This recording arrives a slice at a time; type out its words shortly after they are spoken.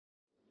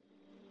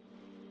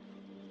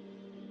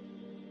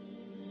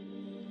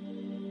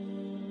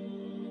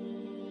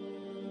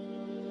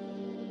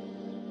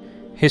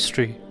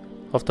History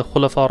of the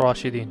Khulafa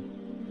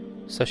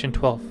Rashidin, Session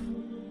 12,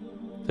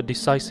 the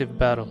Decisive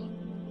Battle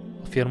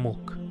of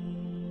Yarmouk.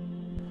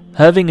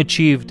 Having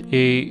achieved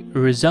a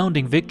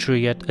resounding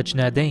victory at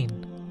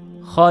Ajnadain,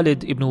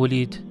 Khalid ibn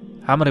Walid,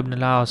 Amr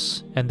ibn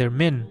al-As and their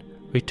men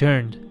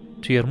returned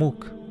to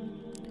Yarmouk,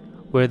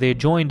 where they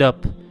joined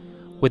up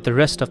with the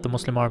rest of the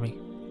Muslim army.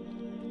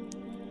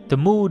 The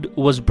mood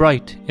was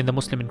bright in the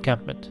Muslim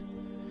encampment,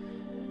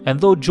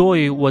 and though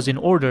joy was in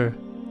order,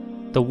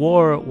 the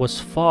war was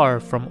far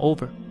from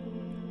over.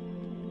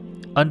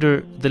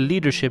 Under the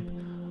leadership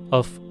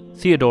of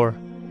Theodore,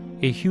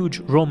 a huge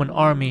Roman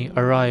army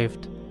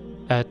arrived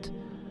at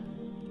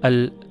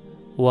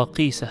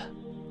Al-Waqisa,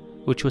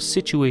 which was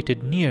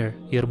situated near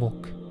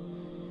Yarmouk,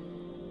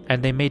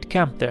 and they made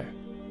camp there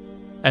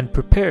and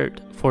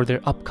prepared for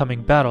their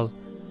upcoming battle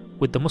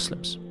with the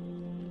Muslims.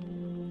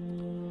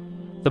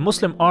 The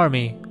Muslim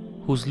army,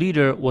 whose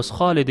leader was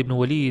Khalid ibn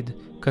Walid,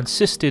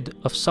 consisted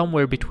of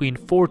somewhere between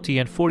 40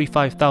 and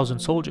 45,000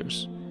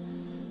 soldiers,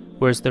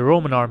 whereas the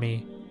Roman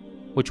army,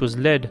 which was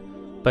led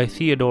by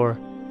Theodore,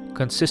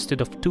 consisted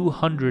of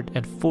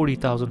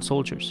 240,000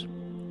 soldiers.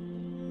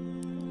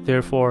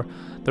 Therefore,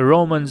 the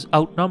Romans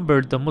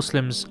outnumbered the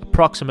Muslims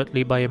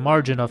approximately by a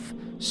margin of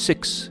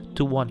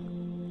 6-1.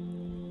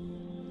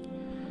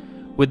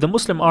 With the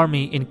Muslim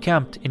army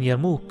encamped in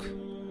Yarmouk,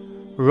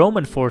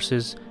 Roman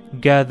forces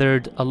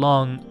gathered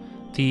along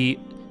the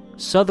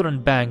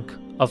southern bank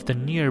of the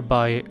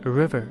nearby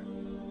river.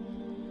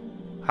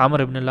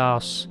 Amr ibn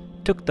al-As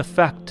took the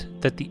fact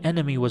that the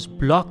enemy was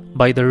blocked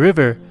by the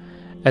river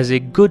as a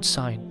good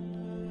sign.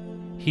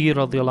 He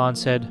radiallahu anh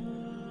said,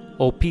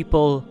 "O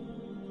people,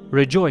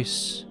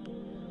 rejoice,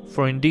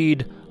 for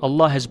indeed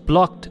Allah has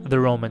blocked the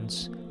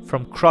Romans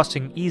from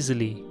crossing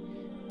easily,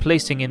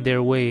 placing in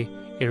their way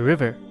a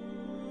river.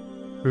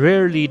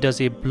 Rarely does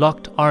a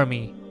blocked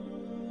army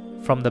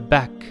from the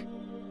back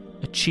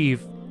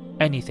achieve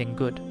anything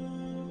good."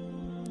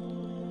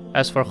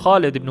 As for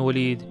Khalid ibn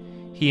Walid,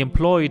 he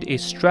employed a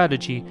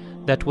strategy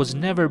that was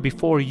never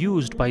before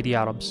used by the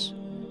Arabs.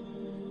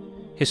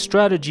 His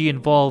strategy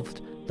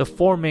involved the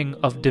forming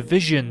of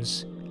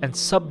divisions and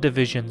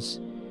subdivisions.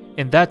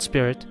 In that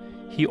spirit,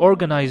 he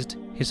organized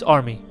his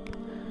army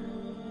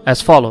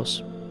as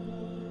follows.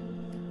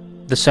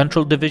 The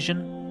central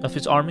division of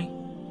his army,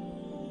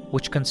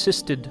 which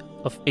consisted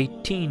of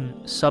 18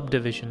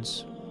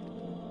 subdivisions,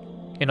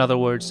 in other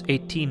words,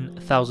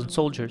 18,000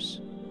 soldiers.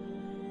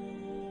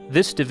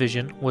 This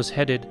division was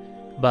headed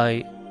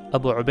by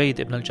Abu Ubaid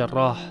ibn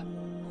al-Jarrah,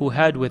 who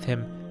had with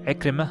him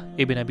Ikrimah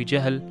ibn Abi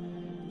Jahl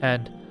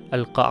and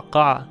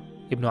Al-Qa'qa'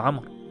 ibn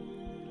Amr.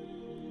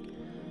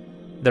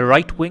 The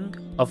right wing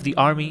of the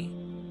army,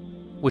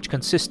 which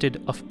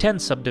consisted of 10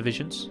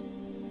 subdivisions,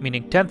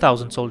 meaning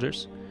 10,000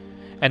 soldiers,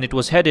 and it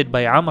was headed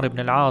by Amr ibn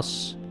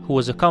al-As, who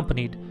was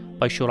accompanied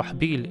by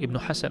Shurahbil ibn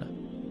Hasana.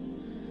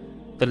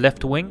 The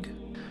left wing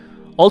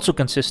also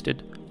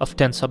consisted of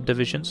 10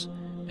 subdivisions,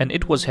 and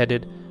it was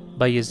headed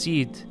by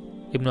Yazid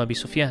ibn Abi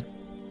Sufyan.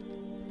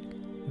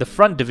 The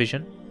front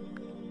division,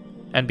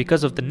 and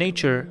because of the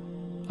nature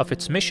of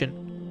its mission,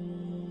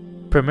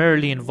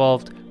 primarily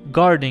involved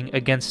guarding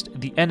against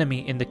the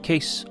enemy in the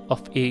case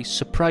of a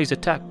surprise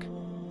attack,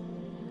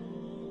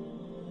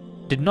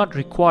 did not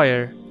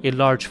require a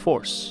large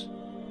force,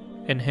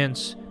 and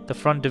hence the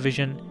front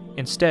division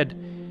instead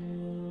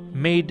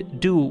made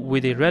do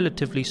with a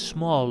relatively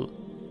small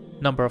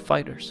number of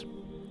fighters.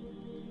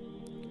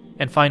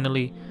 And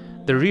finally,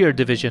 the rear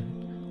division,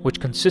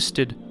 which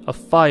consisted of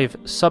 5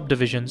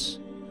 subdivisions,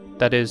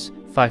 that is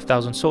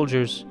 5,000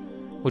 soldiers,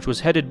 which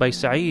was headed by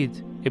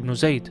Sa'id ibn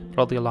Zayd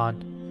radiallahu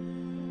anh.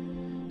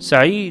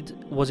 Sa'id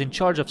was in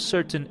charge of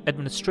certain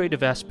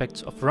administrative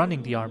aspects of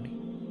running the army.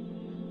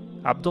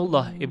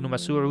 Abdullah ibn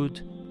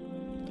Mas'ud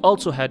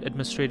also had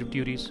administrative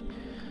duties.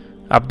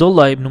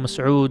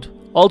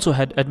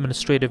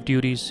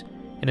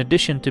 In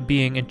addition to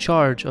being in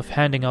charge of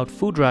handing out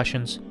food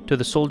rations to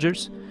the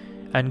soldiers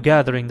and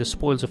gathering the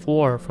spoils of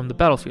war from the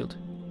battlefield.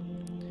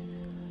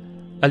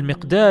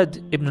 Al-Miqdad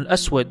ibn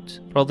al-Aswad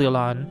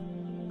radiallahu anh,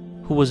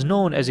 who was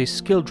known as a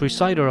skilled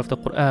reciter of the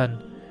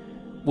Quran,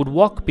 would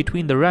walk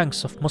between the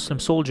ranks of Muslim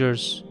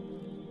soldiers,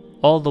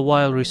 all the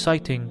while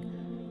reciting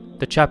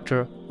the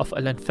chapter of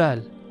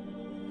Al-Anfal,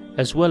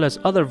 as well as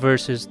other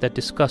verses that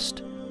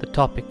discussed the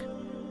topic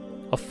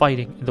of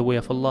fighting in the way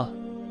of Allah.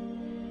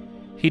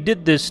 He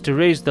did this to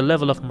raise the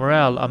level of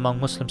morale among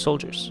Muslim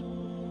soldiers.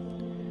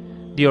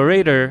 The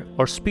orator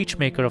or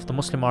speechmaker of the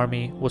Muslim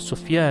army was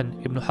Sufyan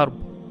ibn Harb.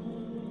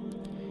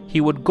 He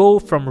would go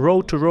from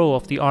row to row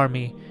of the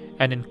army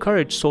and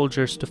encourage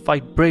soldiers to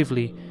fight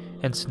bravely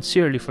and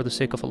sincerely for the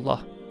sake of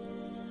Allah.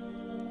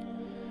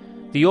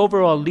 The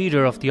overall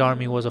leader of the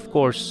army was, of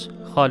course,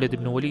 Khalid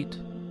ibn Walid.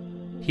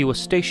 He was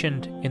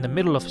stationed in the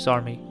middle of his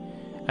army,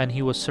 and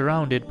he was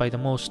surrounded by the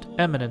most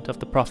eminent of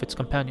the Prophet's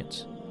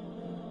companions.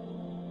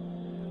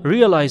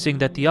 Realizing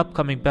that the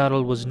upcoming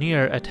battle was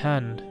near at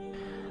hand,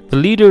 the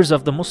leaders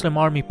of the Muslim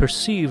army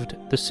perceived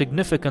the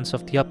significance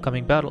of the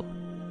upcoming battle.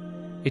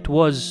 It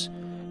was,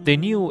 they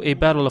knew, a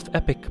battle of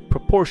epic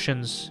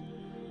proportions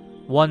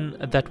one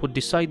that would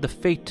decide the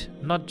fate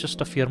not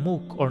just of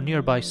Yarmouk or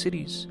nearby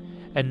cities,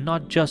 and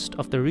not just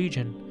of the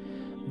region,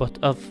 but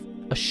of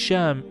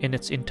Sham in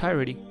its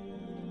entirety.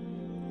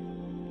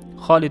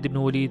 Khalid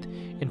ibn Walid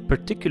in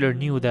particular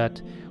knew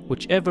that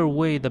whichever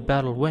way the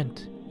battle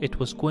went, it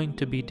was going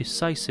to be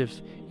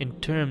decisive in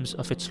terms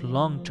of its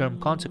long-term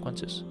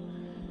consequences.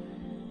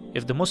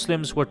 If the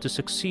Muslims were to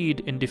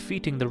succeed in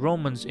defeating the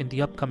Romans in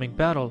the upcoming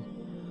battle,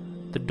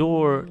 the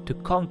door to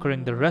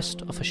conquering the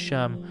rest of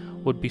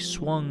Sham would be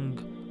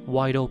swung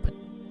wide open.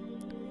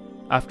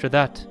 After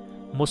that,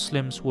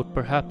 Muslims would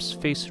perhaps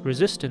face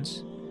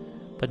resistance,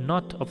 but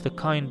not of the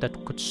kind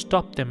that could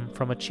stop them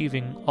from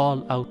achieving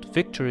all-out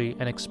victory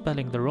and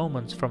expelling the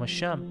Romans from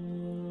Sham.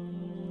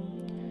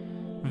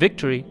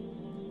 Victory,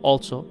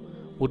 also,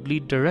 would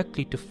lead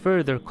directly to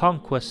further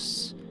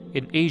conquests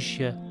in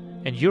Asia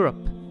and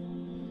Europe.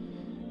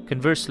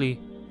 Conversely,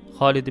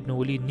 Khalid ibn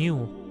Walid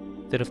knew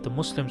that if the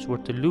Muslims were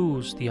to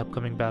lose the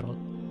upcoming battle,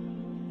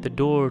 the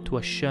door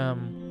to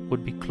Sham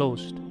would be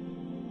closed,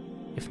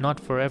 if not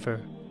forever,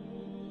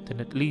 then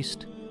at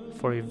least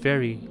for a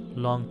very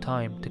long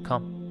time to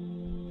come.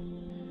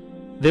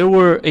 There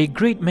were a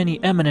great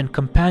many eminent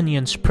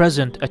companions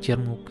present at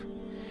Yarmouk,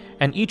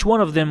 and each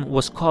one of them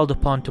was called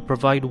upon to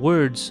provide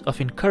words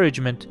of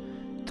encouragement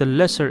to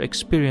lesser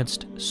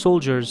experienced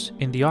soldiers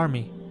in the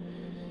army.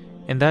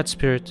 In that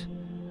spirit,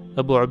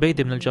 Abu Ubayd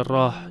ibn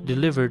al-Jarrah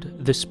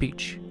delivered this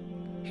speech.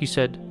 He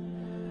said,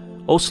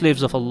 "O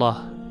slaves of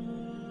Allah,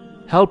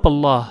 help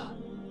Allah,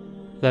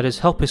 that is,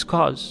 help His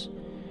cause,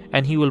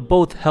 and He will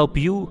both help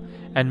you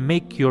and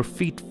make your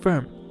feet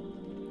firm.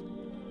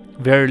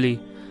 Verily,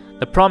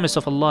 the promise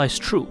of Allah is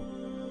true.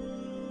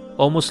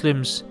 O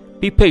Muslims,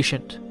 be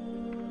patient,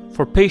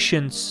 for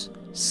patience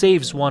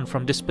saves one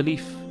from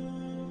disbelief,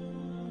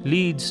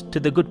 leads to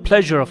the good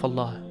pleasure of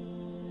Allah,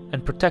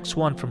 and protects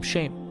one from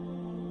shame.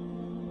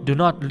 Do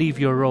not leave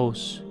your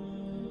rows.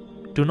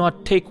 Do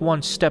not take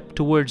one step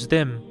towards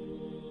them,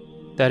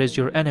 that is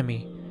your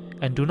enemy,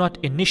 and do not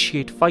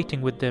initiate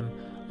fighting with them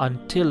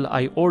until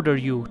I order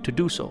you to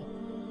do so,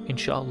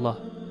 inshallah.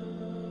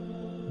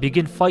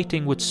 Begin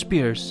fighting with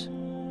spears,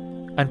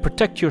 and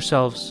protect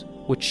yourselves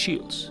with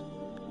shields,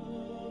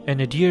 and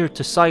adhere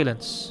to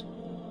silence,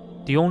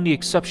 the only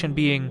exception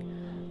being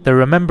the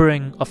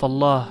remembering of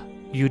Allah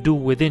you do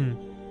within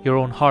your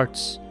own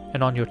hearts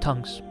and on your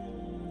tongues."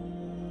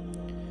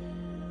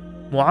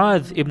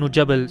 Mu'adh ibn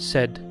Jabal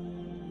said,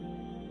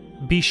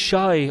 "Be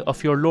shy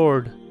of your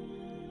Lord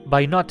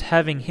by not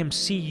having Him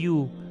see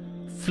you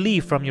flee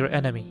from your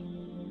enemy,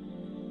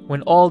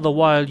 when all the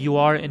while you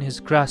are in His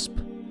grasp,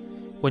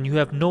 when you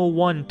have no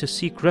one to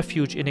seek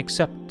refuge in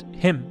except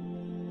Him,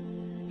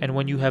 and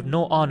when you have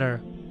no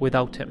honor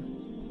without Him."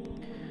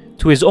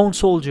 To his own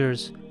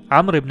soldiers,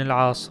 Amr ibn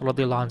al-As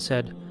radiallahu anh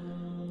said,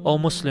 "O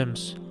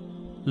Muslims,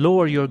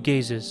 lower your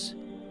gazes,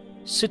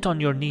 sit on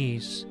your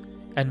knees,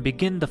 and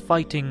begin the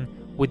fighting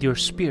with your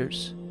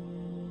spears.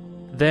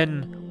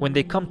 Then, when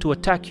they come to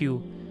attack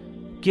you,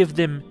 give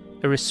them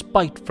a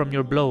respite from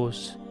your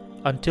blows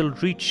until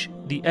reach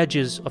the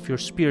edges of your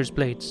spear's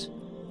blades.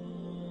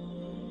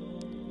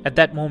 At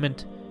that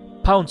moment,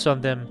 pounce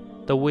on them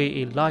the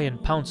way a lion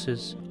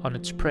pounces on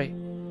its prey.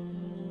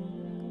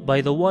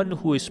 By the one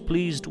who is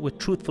pleased with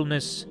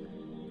truthfulness,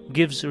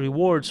 gives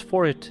rewards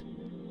for it,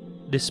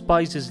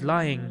 despises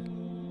lying,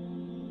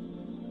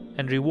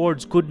 and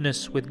rewards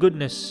goodness with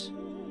goodness.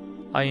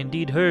 I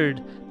indeed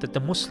heard that the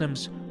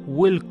Muslims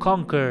will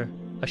conquer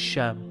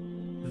Sham,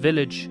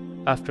 village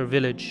after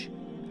village,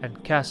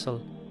 and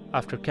castle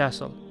after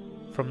castle,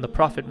 from the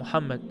Prophet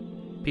Muhammad,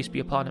 peace be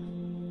upon him.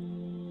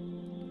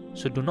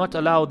 So do not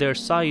allow their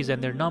size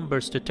and their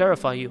numbers to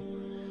terrify you.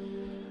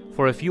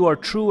 For if you are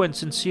true and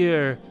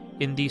sincere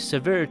in the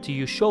severity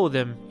you show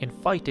them in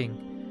fighting,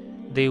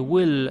 they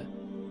will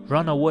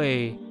run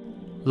away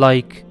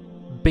like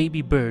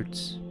baby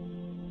birds."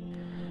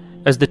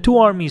 As the two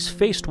armies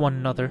faced one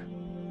another,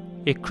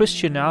 a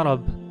Christian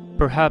Arab,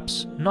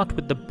 perhaps not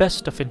with the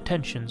best of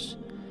intentions,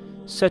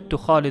 said to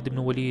Khalid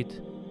ibn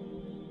Walid,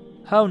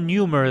 "How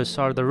numerous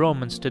are the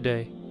Romans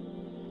today,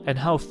 and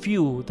how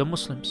few the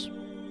Muslims?"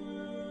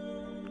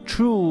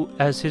 True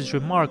as his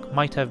remark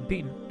might have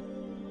been,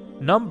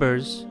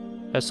 numbers,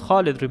 as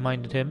Khalid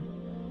reminded him,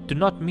 do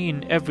not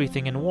mean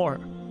everything in war.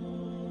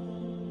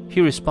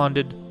 He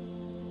responded,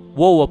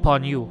 "Woe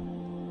upon you!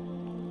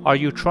 Are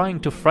you trying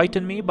to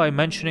frighten me by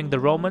mentioning the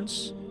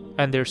Romans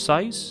and their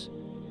size?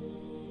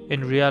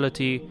 In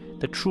reality,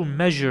 the true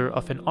measure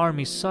of an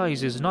army's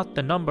size is not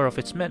the number of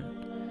its men,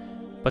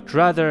 but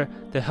rather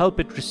the help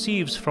it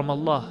receives from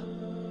Allah.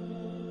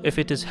 If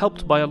it is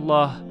helped by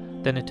Allah,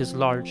 then it is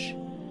large,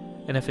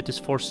 and if it is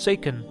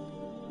forsaken,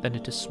 then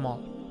it is small."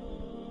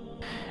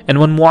 And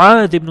when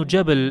Mu'adh ibn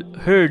Jabal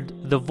heard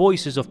the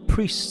voices of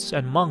priests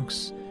and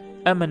monks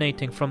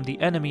emanating from the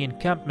enemy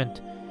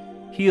encampment,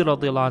 he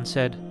radiallahu anh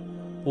said,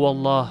 "O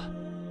Allah,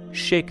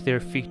 shake their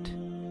feet,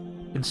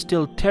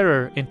 instill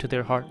terror into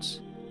their hearts,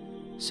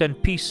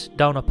 send peace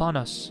down upon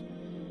us,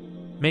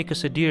 make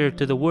us adhere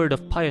to the word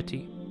of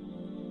piety,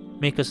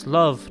 make us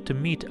love to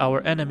meet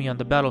our enemy on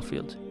the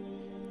battlefield,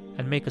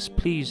 and make us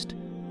pleased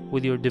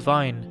with your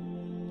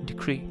divine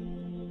decree.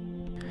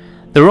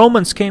 The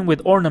Romans came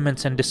with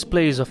ornaments and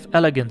displays of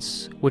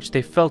elegance which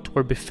they felt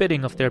were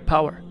befitting of their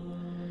power,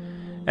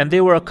 and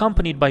they were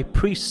accompanied by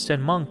priests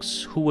and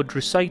monks who would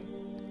recite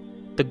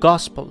the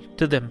gospel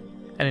to them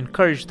and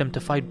encourage them to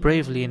fight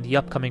bravely in the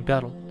upcoming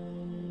battle.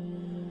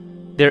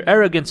 Their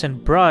arrogance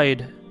and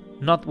pride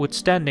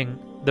notwithstanding,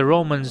 the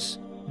Romans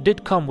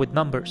did come with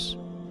numbers.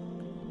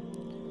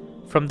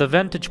 From the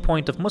vantage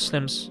point of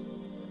Muslims,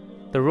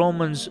 the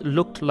Romans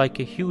looked like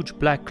a huge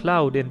black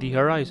cloud in the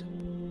horizon,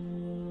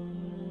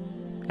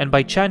 and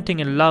by chanting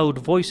in loud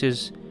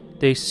voices,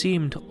 they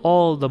seemed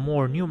all the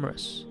more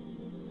numerous.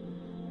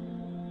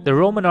 The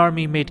Roman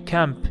army made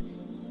camp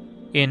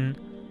in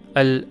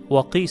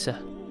Al-Waqisa,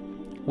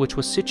 which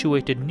was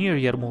situated near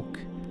Yarmouk.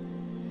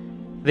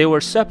 They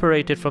were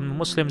separated from the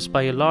Muslims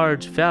by a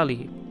large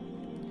valley,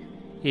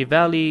 a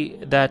valley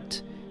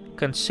that,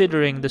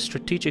 considering the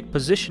strategic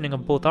positioning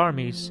of both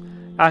armies,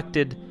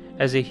 acted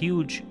as a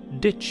huge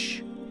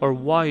ditch or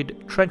wide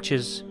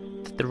trenches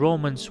that the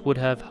Romans would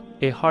have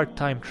a hard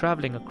time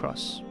traveling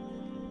across.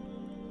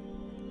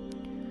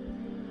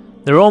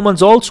 The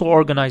Romans also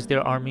organized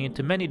their army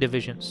into many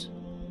divisions.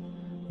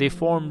 They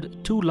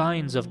formed 2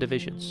 lines of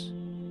divisions.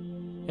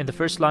 In the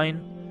first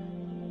line,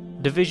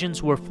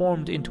 divisions were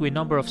formed into a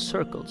number of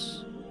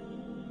circles.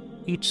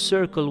 Each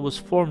circle was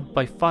formed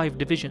by 5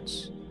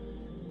 divisions,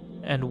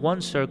 and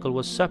one circle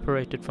was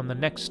separated from the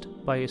next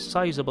by a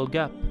sizable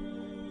gap.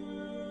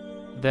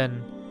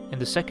 Then, in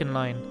the second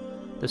line,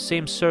 the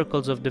same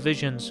circles of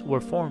divisions were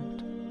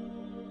formed,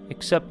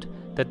 except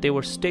that they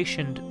were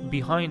stationed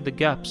behind the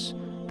gaps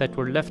that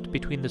were left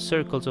between the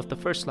circles of the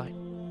first line.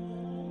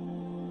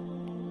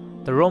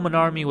 The Roman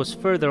army was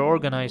further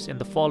organized in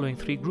the following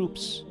 3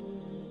 groups: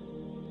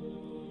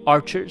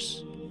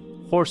 archers,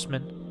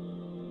 horsemen,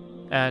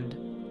 and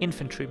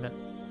infantrymen.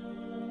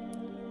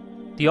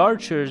 The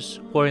archers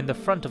were in the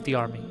front of the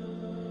army,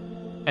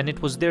 and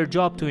it was their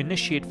job to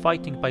initiate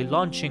fighting by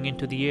launching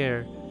into the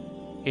air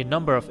a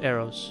number of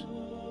arrows.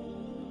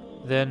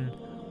 Then,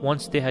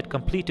 once they had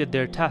completed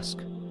their task,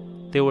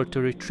 they were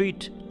to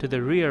retreat to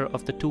the rear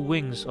of the 2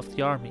 wings of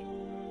the army.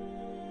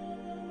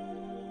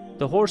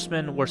 The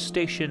horsemen were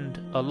stationed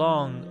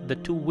along the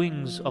 2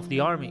 wings of the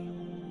army,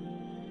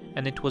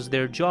 and it was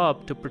their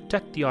job to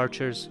protect the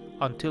archers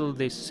until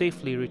they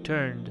safely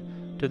returned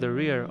to the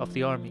rear of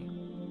the army.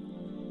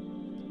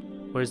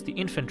 Whereas the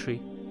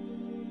infantry,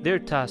 their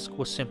task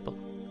was simple.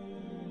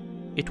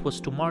 It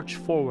was to march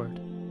forward,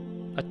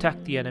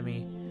 attack the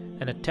enemy,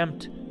 and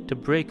attempt to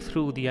break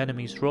through the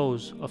enemy's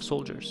rows of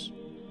soldiers.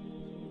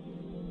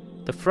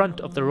 The front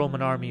of the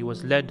Roman army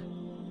was led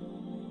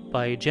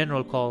by a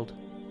general called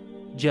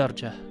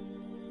Jarjah,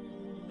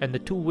 and the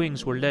 2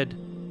 wings were led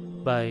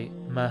by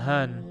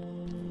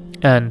Mahan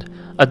and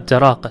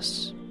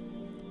Ad-Daraqas.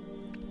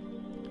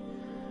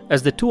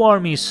 As the 2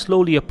 armies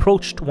slowly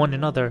approached one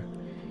another,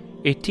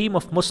 a team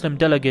of Muslim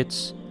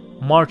delegates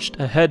marched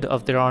ahead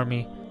of their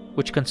army,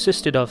 which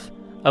consisted of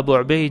Abu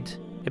Ubaid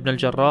ibn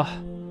al-Jarrah,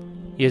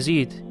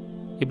 Yazid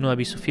ibn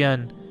Abi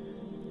Sufyan,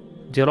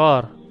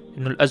 Dirar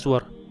ibn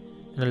al-Azwar,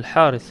 and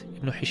al-Harith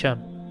ibn Hisham.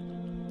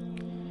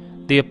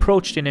 They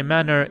approached in a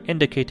manner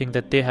indicating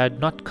that they had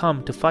not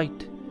come to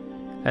fight,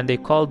 and they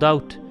called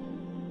out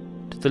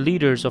to the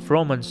leaders of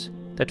Romans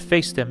that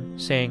faced them,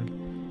 saying,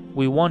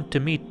 "We want to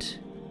meet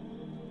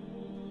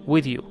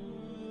with you."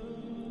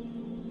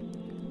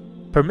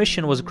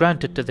 Permission was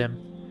granted to them,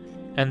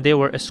 and they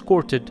were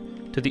escorted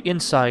to the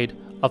inside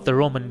of the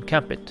Roman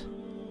encampment.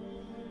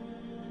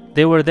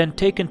 They were then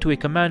taken to a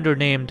commander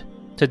named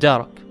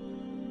Tadarak,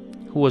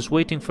 who was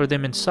waiting for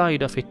them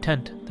inside of a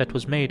tent that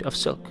was made of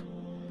silk.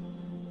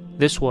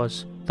 This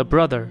was the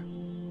brother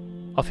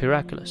of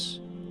Heraclius.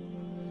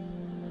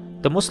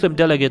 The Muslim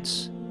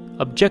delegates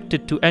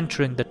objected to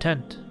entering the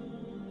tent,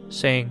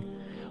 saying,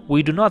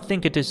 "We do not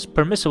think it is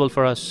permissible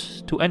for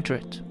us to enter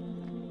it."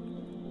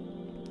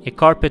 A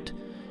carpet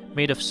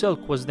made of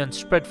silk was then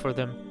spread for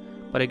them,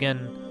 but again,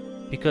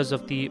 because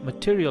of the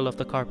material of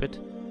the carpet,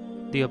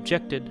 they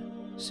objected,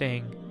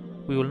 saying,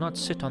 "We will not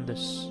sit on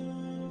this."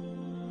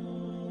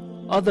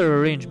 Other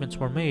arrangements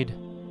were made,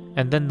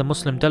 and then the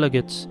Muslim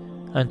delegates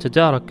and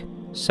Tadarak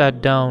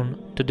sat down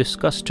to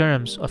discuss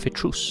terms of a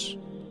truce.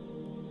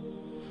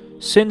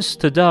 Since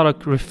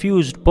Tadarak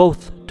refused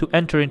both to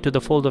enter into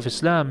the fold of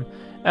Islam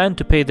and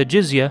to pay the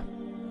jizya,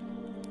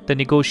 the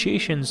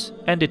negotiations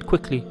ended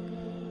quickly,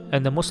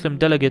 and the Muslim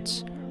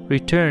delegates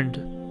returned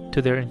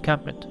to their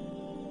encampment.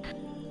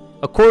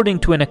 According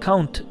to an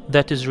account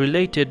that is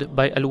related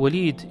by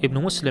Al-Walid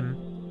ibn Muslim,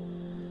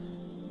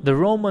 the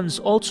Romans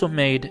also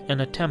made an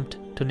attempt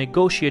to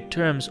negotiate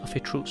terms of a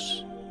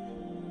truce.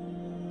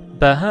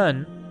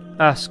 Bahan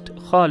asked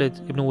Khalid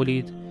ibn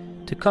Walid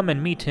to come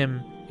and meet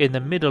him in the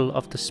middle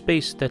of the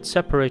space that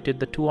separated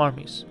the 2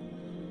 armies.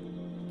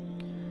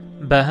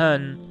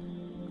 Bahan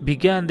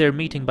began their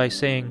meeting by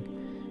saying,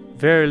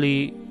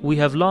 "Verily, we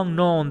have long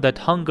known that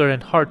hunger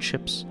and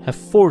hardships have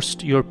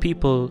forced your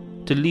people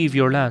to leave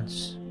your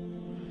lands.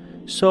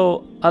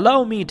 So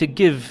allow me to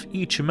give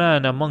each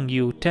man among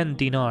you 10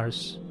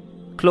 dinars,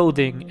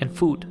 clothing and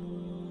food.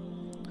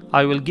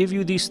 I will give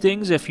you these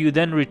things if you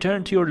then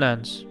return to your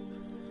lands.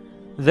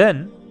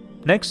 Then,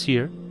 next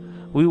year,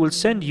 we will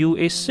send you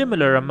a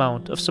similar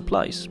amount of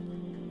supplies."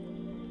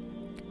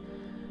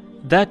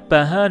 That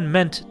Bahan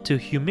meant to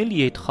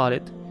humiliate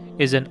Khalid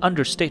is an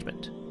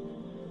understatement.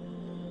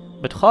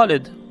 But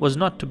Khalid was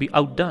not to be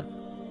outdone.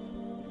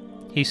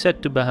 He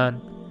said to Bahan,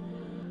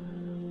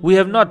 "We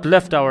have not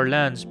left our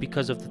lands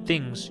because of the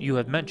things you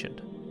have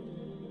mentioned.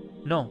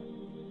 No,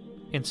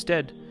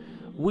 instead,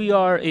 we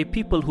are a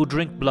people who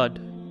drink blood,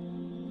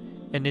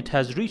 and it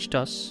has reached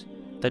us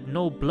that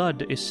no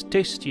blood is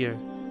tastier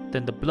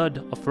than the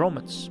blood of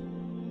Romans,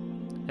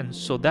 and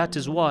so that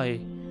is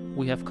why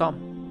we have come."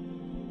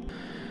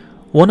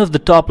 One of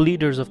the top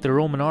leaders of the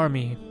Roman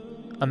army,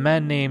 a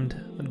man named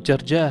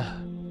Jarjah,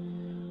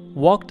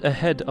 walked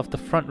ahead of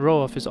the front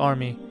row of his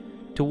army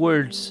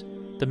towards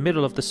the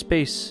middle of the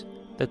space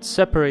that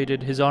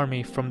separated his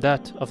army from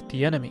that of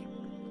the enemy.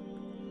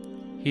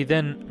 He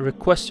then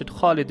requested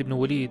Khalid ibn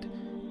Walid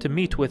to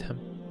meet with him.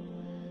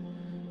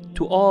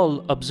 To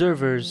all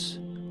observers,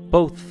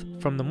 both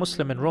from the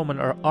Muslim and Roman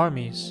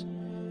armies,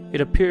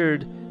 it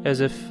appeared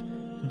as if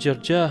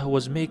Jarjah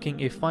was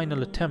making a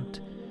final attempt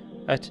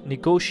at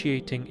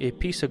negotiating a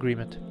peace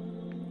agreement.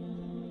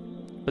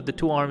 But the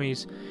two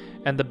armies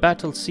and the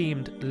battle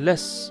seemed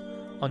less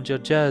on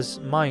Jarjah's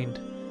mind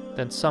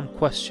than some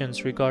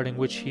questions regarding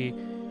which he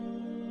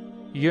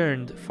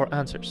yearned for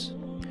answers.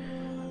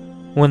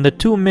 When the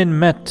two men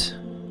met,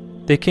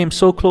 they came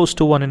so close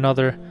to one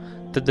another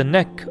that the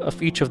neck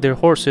of each of their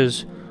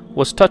horses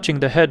was touching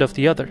the head of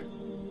the other.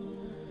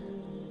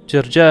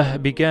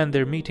 Jarjah began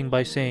their meeting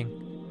by saying,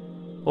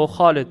 "O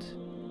Khalid,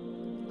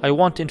 I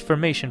want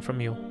information from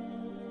you,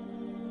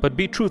 but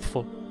be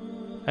truthful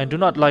and do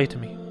not lie to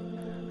me.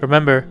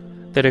 Remember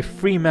that a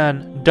free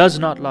man does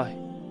not lie,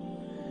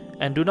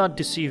 and do not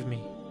deceive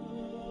me,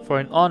 for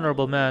an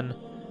honorable man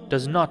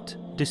does not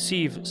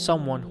deceive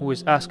someone who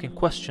is asking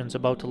questions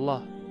about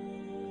Allah.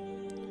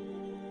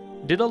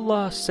 Did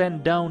Allah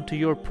send down to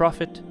your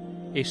Prophet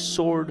a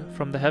sword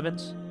from the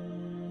heavens?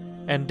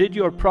 And did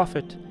your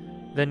Prophet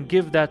then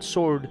give that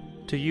sword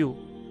to you,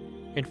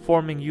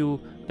 informing you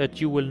that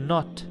you will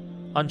not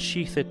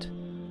unsheath it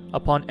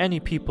upon any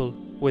people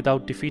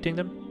without defeating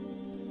them?"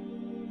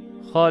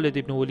 Khalid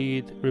ibn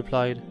Walid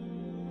replied,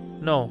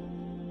 "No,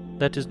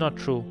 that is not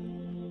true."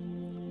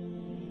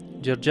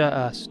 Jarjah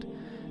asked,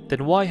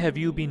 "Then why have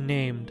you been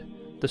named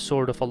the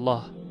sword of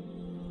Allah?"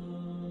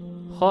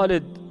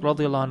 Khalid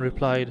radiallahu anh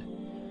replied,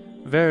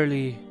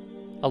 "Verily,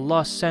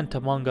 Allah sent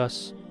among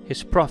us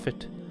His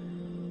Prophet,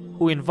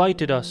 who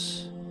invited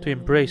us to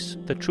embrace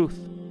the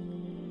truth.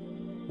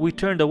 We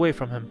turned away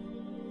from him.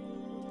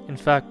 In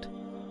fact,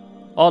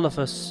 all of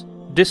us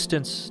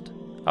distanced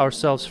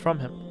ourselves from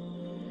him.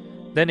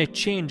 Then a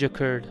change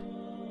occurred.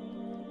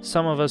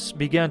 Some of us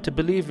began to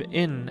believe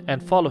in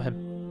and follow him,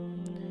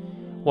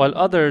 while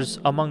others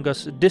among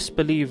us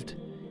disbelieved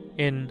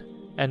in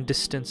and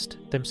distanced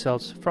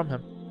themselves from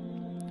him.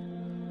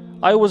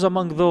 I was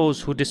among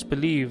those who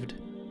disbelieved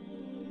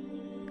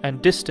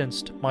and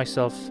distanced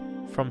myself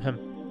from him.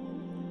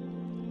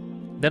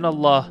 Then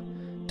Allah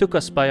took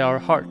us by our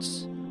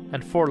hearts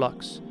and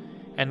forelocks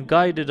and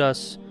guided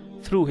us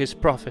through His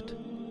Prophet,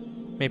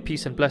 may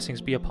peace and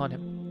blessings be upon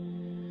him,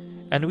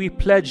 and we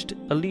pledged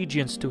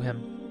allegiance to him.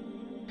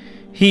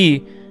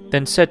 He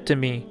then said to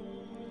me,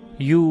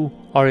 'You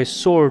are a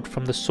sword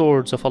from the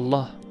swords of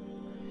Allah,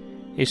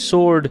 a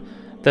sword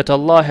that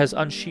Allah has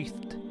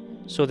unsheathed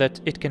so that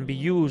it can be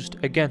used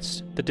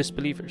against the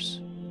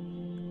disbelievers.'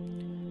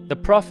 The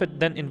Prophet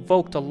then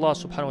invoked Allah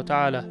subhanahu wa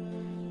ta'ala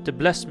to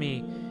bless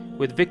me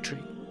with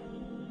victory.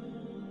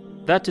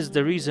 That is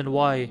the reason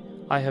why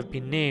I have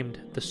been named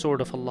the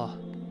sword of Allah.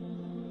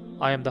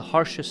 I am the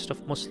harshest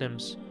of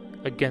Muslims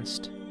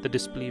against the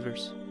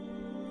disbelievers."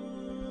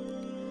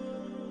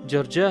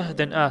 Jarjah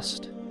then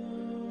asked,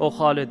 "O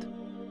Khalid,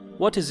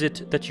 what is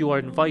it that you are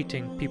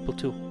inviting people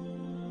to?"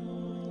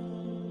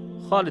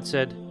 Khalid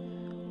said,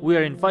 "We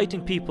are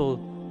inviting people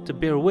to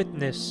bear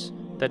witness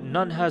that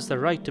none has the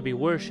right to be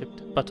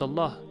worshipped but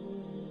Allah,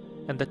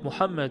 and that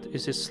Muhammad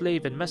is His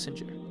slave and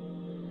messenger.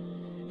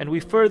 And we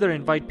further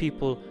invite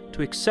people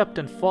to accept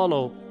and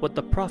follow what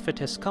the Prophet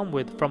has come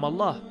with from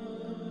Allah,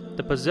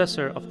 the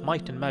possessor of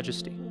might and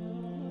majesty."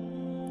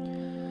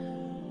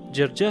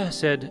 Jarjah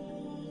said,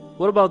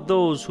 "What about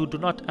those who do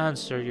not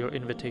answer your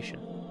invitation?"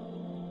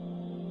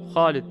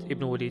 Khalid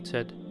ibn Walid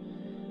said,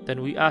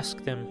 "Then we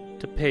ask them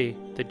to pay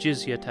the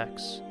jizya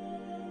tax,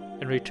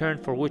 in return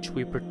for which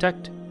we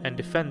protect and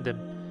defend them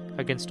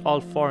against all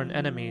foreign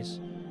enemies,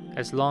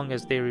 as long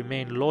as they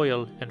remain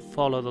loyal and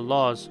follow the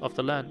laws of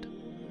the land."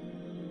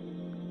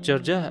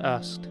 Jarjah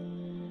asked,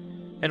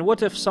 "And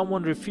what if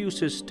someone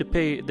refuses to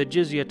pay the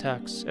jizya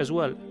tax as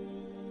well?"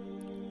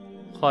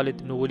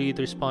 Khalid ibn Walid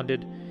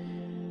responded,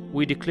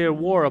 "We declare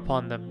war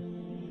upon them,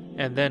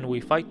 and then we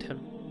fight him."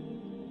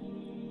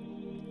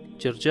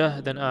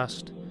 Jarjah then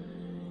asked,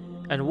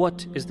 "And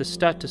what is the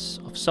status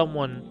of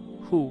someone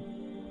who,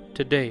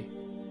 today,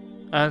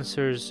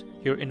 answers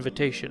your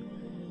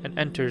invitation and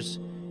enters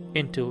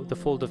into the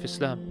fold of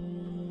Islam.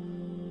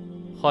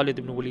 Khalid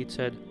ibn Walid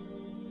said,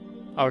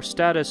 our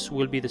status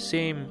will be the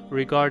same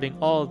regarding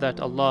all that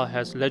Allah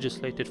has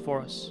legislated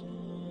for us.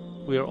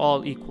 We are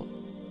all equal,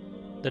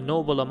 the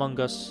noble among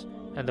us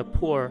and the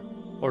poor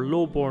or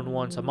low-born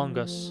ones among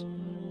us,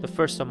 the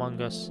first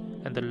among us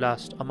and the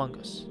last among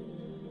us.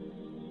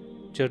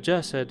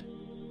 Jarjah said,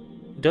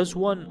 does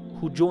one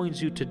who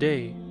joins you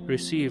today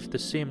receive the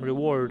same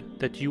reward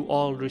that you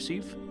all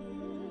receive?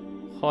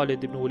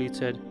 Khalid ibn Walid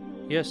said,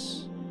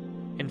 yes,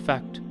 in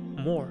fact,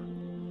 more.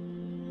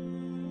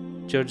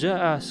 Jarjah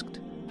asked,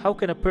 how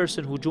can a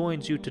person who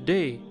joins you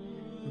today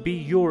be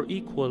your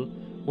equal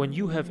when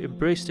you have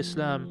embraced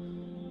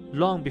Islam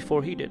long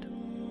before he did?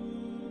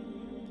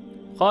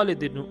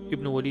 Khalid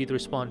ibn Walid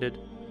responded,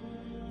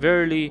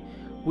 verily,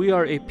 we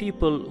are a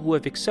people who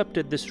have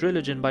accepted this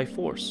religion by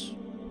force.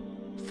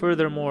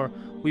 Furthermore,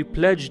 we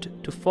pledged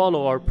to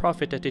follow our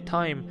Prophet at a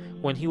time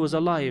when he was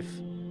alive,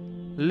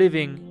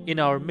 living in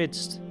our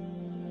midst.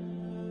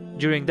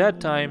 During that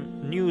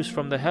time, news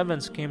from the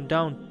heavens came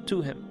down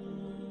to him,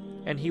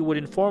 and he would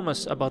inform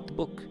us about the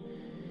book,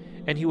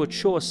 and he would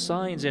show us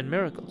signs and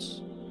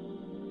miracles.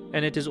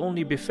 And it is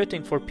only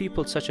befitting for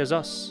people such as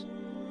us,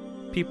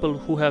 people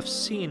who have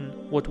seen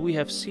what we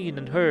have seen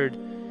and heard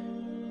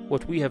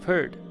what we have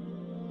heard,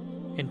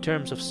 in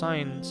terms of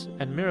signs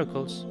and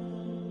miracles,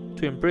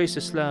 to embrace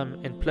Islam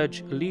and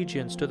pledge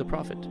allegiance to the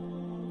Prophet.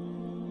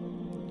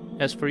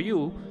 As for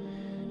you,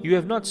 you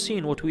have not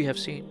seen what we have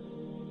seen,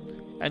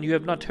 and you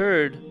have not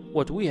heard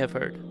what we have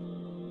heard,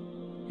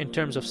 in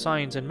terms of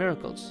signs and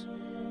miracles,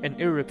 and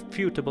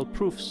irrefutable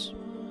proofs.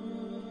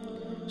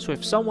 So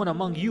if someone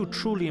among you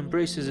truly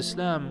embraces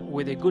Islam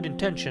with a good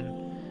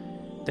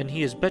intention, then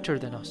he is better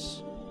than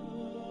us.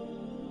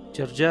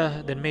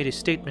 Jarjah then made a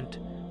statement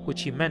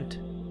which he meant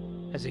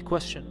as a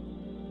question.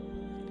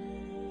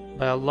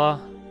 By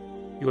Allah,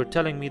 you are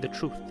telling me the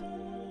truth,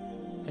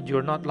 and you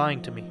are not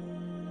lying to me.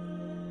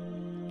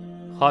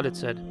 Khalid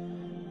said,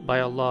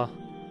 by Allah,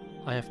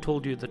 I have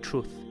told you the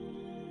truth,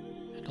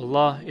 and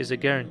Allah is a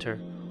guarantor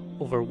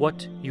over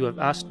what you have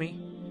asked me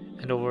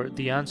and over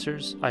the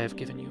answers I have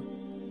given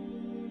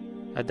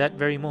you. At that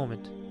very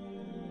moment,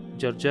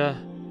 Jarjah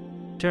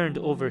turned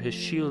over his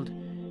shield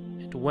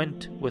and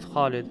went with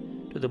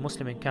Khalid to the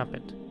Muslim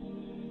encampment.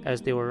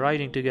 As they were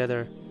riding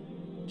together,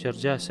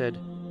 Jarjah said,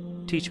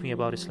 teach me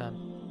about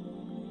Islam.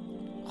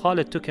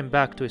 Khalid took him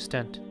back to his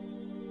tent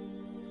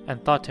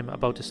and taught him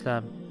about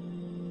Islam,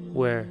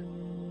 where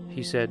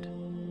he said,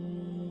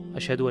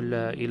 Ashhadu an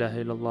la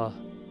ilaha illallah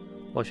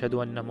wa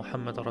ashhadu anna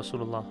Muhammadan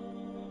Rasulullah,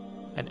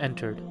 and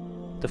entered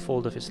the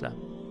fold of Islam.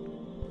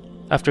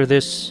 After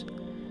this,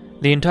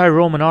 the entire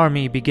Roman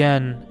army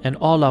began an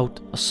all-out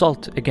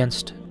assault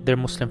against their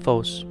Muslim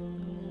foes.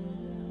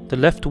 The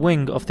left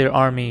wing of their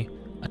army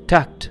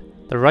attacked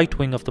the right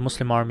wing of the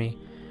Muslim army,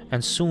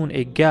 and soon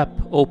a gap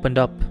opened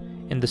up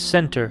in the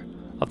center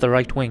of the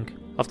right wing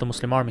of the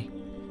Muslim army.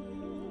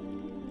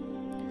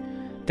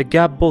 The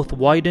gap both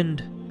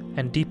widened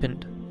and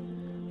deepened,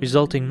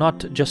 resulting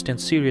not just in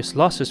serious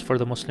losses for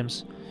the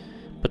Muslims,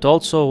 but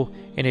also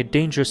in a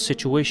dangerous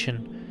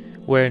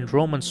situation wherein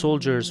Roman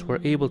soldiers were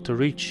able to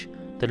reach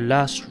the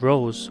last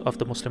rows of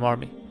the Muslim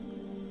army.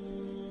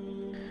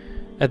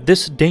 At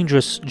this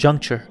dangerous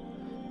juncture,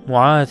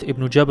 Mu'adh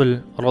ibn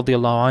Jabal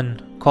radiallahu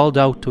anh called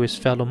out to his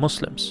fellow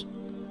Muslims,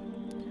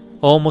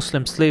 O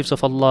Muslim slaves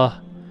of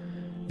Allah,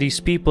 these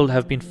people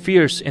have been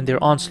fierce in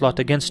their onslaught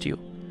against you,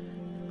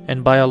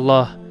 and by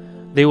Allah,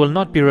 they will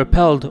not be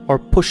repelled or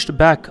pushed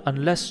back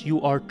unless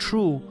you are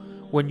true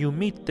when you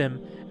meet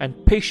them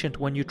and patient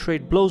when you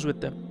trade blows with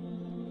them.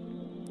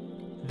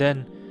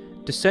 Then,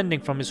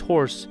 descending from his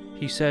horse,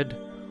 he said,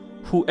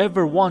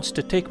 Whoever wants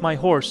to take my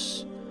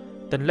horse,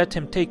 then let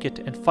him take it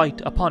and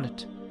fight upon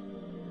it.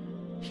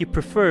 He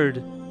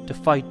preferred to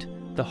fight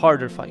the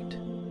harder fight,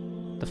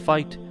 the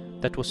fight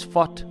that was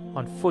fought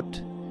on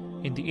foot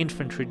in the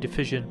infantry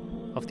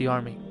division of the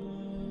army.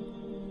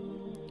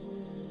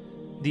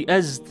 The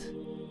Azd,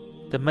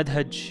 the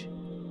Madhaj,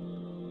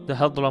 the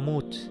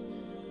Hadramut,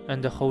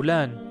 and the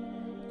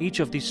Khawlan, each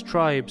of these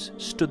tribes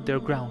stood their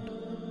ground,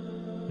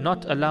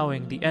 not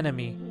allowing the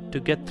enemy to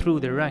get through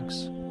their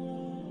ranks.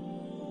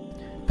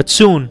 But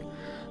soon,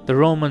 the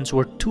Romans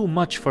were too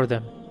much for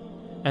them,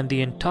 and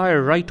the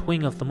entire right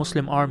wing of the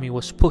Muslim army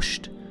was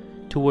pushed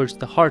towards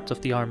the heart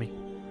of the army.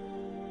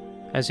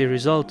 As a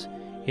result,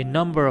 a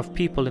number of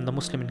people in the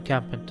Muslim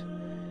encampment,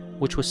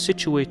 which was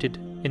situated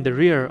in the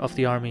rear of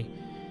the army,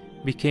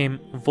 became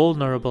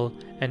vulnerable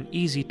and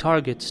easy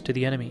targets to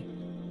the enemy.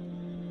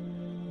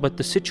 But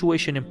the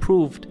situation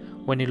improved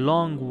when a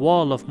long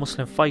wall of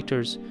Muslim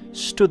fighters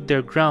stood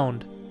their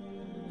ground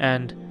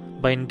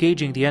and, by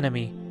engaging the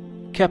enemy,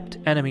 kept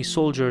enemy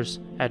soldiers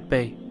at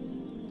bay,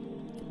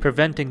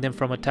 preventing them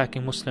from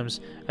attacking Muslims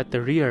at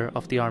the rear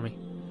of the army.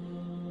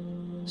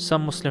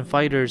 Some Muslim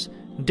fighters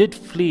did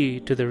flee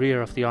to the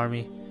rear of the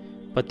army,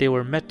 but they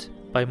were met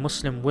by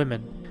Muslim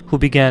women who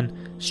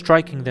began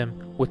striking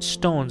them with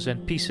stones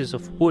and pieces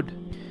of wood,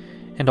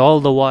 and all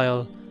the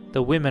while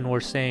the women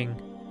were saying,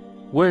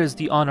 "Where is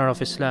the honor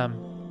of Islam?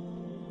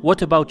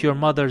 What about your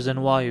mothers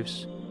and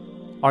wives?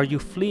 Are you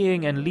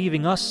fleeing and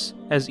leaving us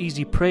as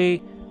easy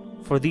prey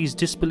for these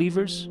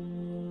disbelievers?"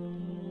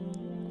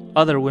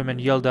 Other women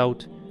yelled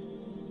out,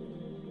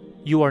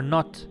 "You are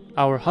not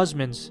our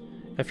husbands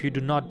if you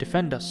do not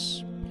defend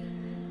us."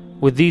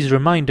 With these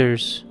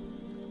reminders,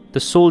 the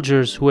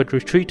soldiers who had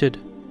retreated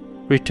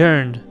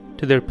returned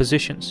to their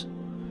positions,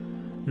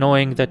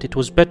 knowing that it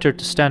was better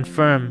to stand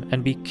firm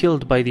and be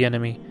killed by the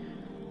enemy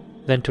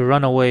than to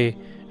run away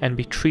and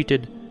be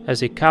treated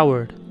as a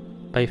coward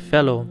by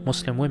fellow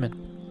Muslim women.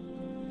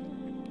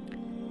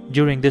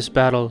 During this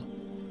battle,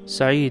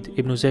 Sa'id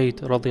ibn Zayd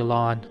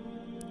radiallahu anh,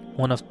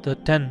 one of the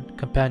 10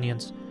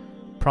 companions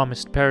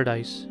promised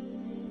paradise,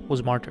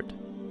 was martyred.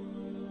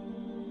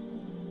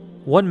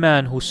 One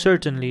man who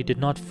certainly did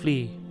not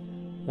flee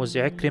was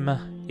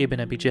Ikrimah ibn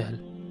Abi Jahl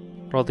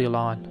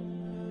radiallahu anh.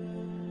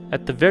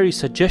 At the very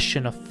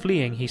suggestion of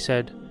fleeing, he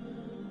said,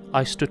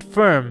 "I stood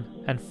firm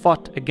and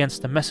fought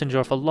against the Messenger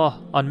of Allah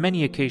on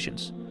many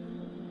occasions.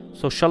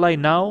 So shall I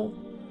now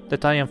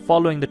that I am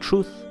following the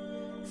truth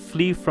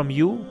flee from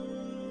you,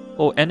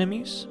 O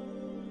enemies?"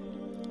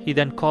 He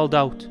then called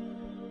out,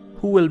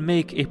 "Who will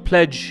make a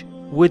pledge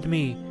with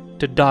me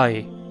to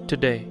die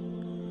today?"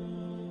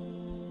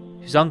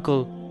 His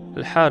uncle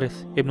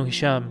Al-Harith ibn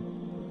Hisham,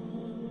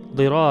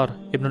 Dirar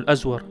ibn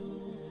al-Azwar,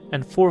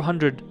 and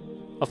 400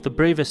 of the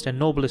bravest and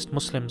noblest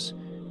Muslims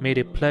made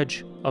a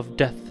pledge of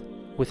death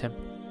with him.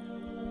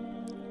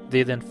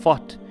 They then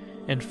fought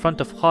in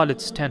front of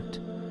Khalid's tent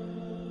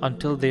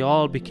until they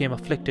all became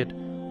afflicted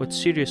with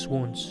serious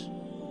wounds.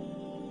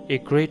 A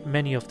great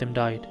many of them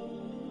died,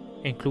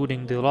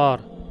 including Dirar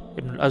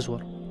ibn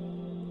al-Azwar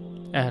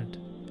and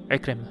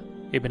Ikrimah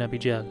ibn Abi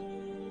Jahl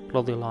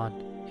radiallahu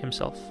anh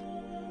himself.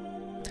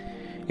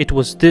 It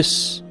was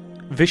this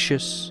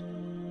vicious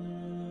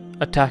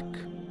attack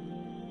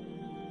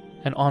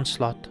and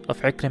onslaught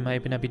of Ikrimah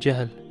ibn Abi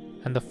Jahl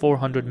and the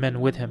 400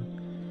 men with him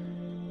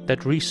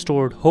that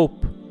restored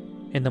hope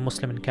in the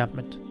Muslim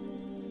encampment.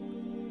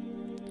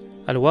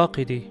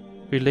 Al-Waqidi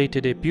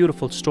related a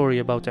beautiful story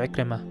about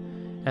Ikrimah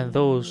and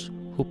those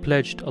who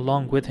pledged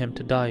along with him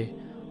to die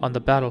on the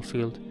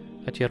battlefield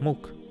at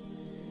Yarmouk.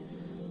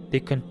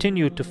 They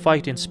continued to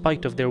fight in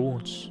spite of their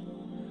wounds,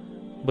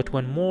 but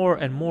when more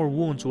and more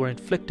wounds were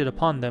inflicted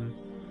upon them,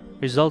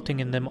 resulting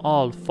in them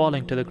all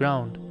falling to the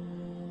ground,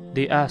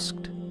 they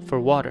asked for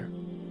water.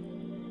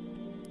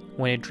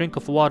 When a drink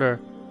of water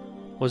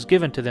was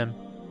given to them,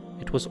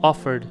 it was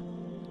offered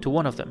to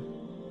one of them.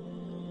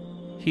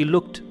 He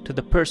looked to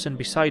the person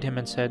beside him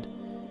and said,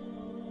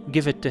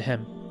 "Give it to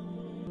him."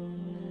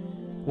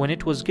 When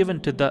it was given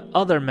to the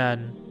other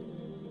man,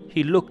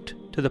 he looked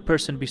to the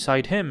person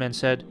beside him and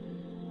said,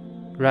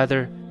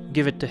 "Rather,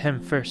 give it to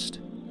him first."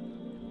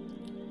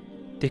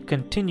 They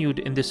continued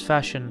in this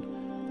fashion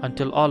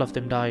until all of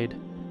them died,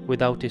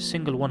 without a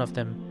single one of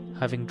them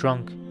having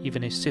drunk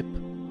even a sip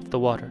of the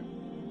water.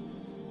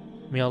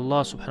 May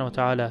Allah subhanahu wa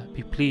ta'ala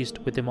be pleased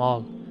with them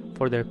all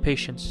for their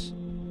patience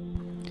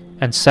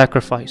and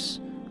sacrifice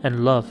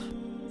and love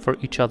for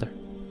each other.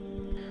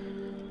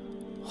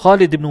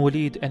 Khalid ibn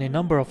Walid and a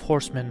number of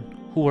horsemen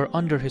who were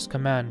under his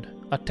command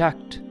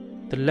attacked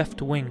the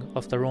left wing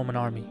of the Roman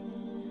army,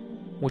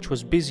 which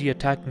was busy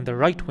attacking the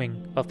right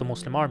wing of the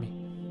Muslim army.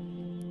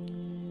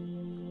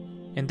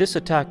 In this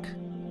attack,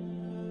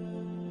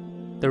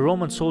 the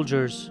Roman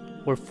soldiers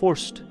were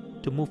forced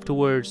to move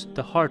towards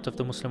the heart of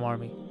the Muslim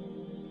army,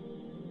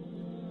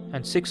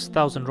 and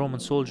 6,000 Roman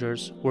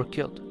soldiers were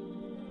killed.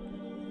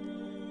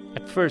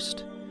 At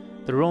first,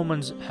 the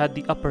Romans had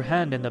the upper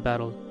hand in the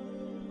battle,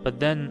 but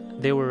then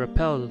they were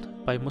repelled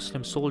by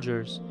Muslim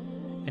soldiers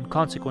and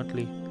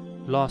consequently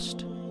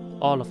lost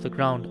all of the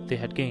ground they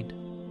had gained.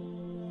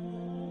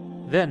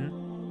 Then,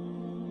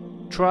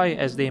 try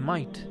as they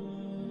might,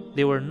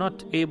 they were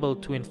not able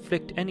to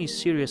inflict any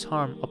serious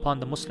harm upon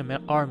the Muslim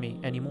army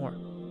anymore.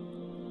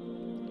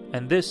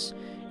 And this,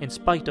 in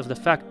spite of the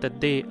fact that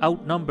they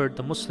outnumbered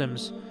the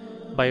Muslims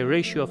by a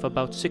ratio of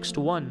about 6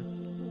 to 1.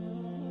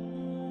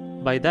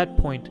 By that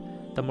point,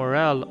 the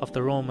morale of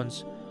the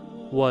Romans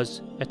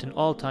was at an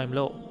all-time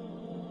low.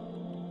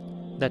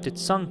 That it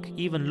sunk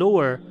even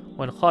lower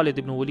when Khalid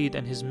ibn Walid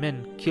and his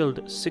men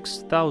killed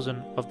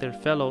 6,000 of their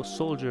fellow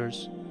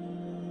soldiers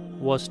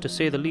was, to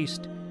say the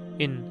least,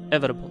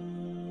 inevitable.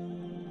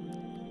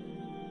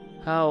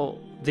 How,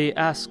 they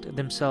asked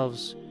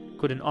themselves,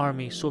 could an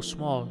army so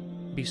small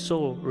be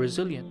so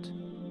resilient?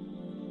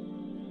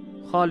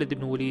 Khalid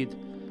ibn Walid,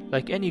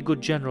 like any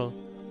good general,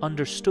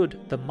 understood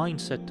the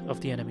mindset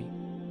of the enemy.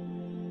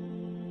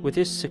 With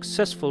his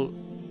successful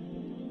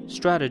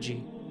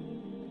strategy,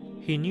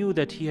 he knew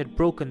that he had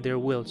broken their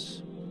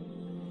wills,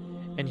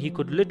 and he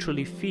could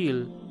literally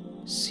feel,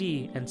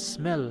 see, and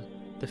smell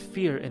the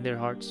fear in their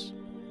hearts.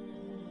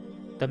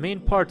 The main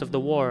part of the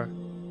war,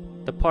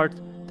 the part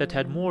that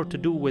had more to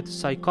do with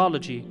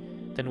psychology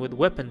than with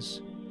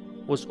weapons,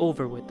 was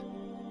over with.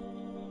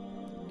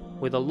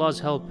 With Allah's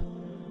help,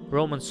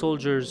 Roman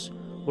soldiers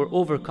were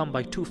overcome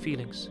by two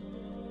feelings: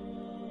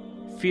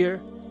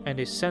 fear and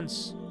a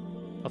sense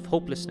of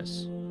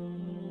hopelessness.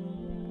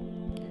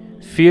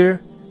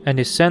 Fear and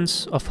a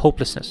sense of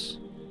hopelessness.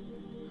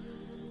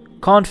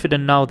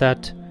 Confident now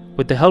that,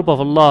 with the help of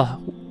Allah,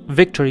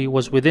 victory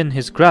was within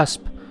his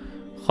grasp,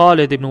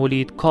 Khalid ibn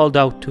Walid called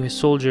out to his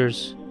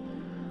soldiers,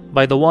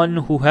 "By the one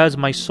who has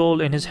my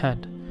soul in his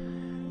hand,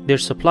 their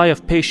supply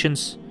of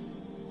patience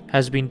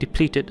has been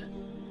depleted,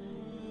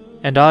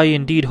 and I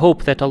indeed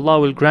hope that Allah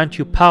will grant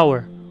you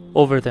power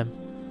over them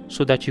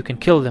so that you can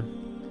kill them."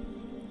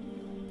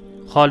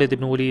 Khalid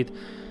ibn Walid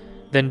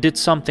then did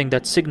something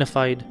that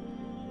signified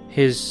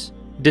his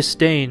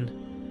disdain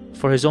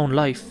for his own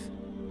life,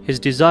 his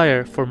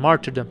desire for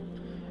martyrdom,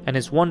 and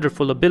his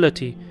wonderful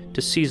ability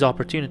to seize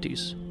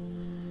opportunities.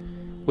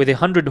 With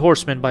 100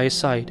 horsemen by his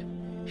side,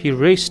 he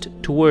raced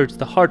towards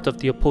the heart of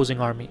the opposing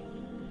army,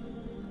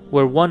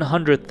 where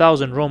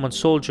 100,000 Roman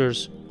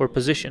soldiers were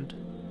positioned.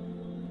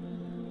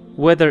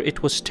 Whether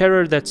it was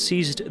terror that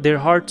seized their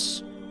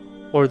hearts,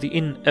 or the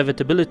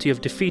inevitability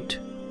of defeat,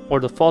 or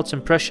the false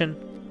impression,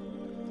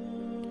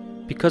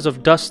 because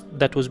of dust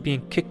that was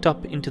being kicked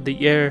up into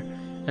the air,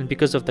 and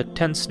because of the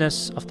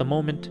tenseness of the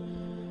moment,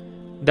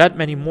 that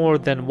many more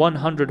than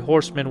 100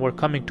 horsemen were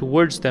coming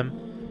towards them.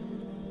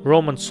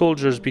 Roman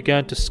soldiers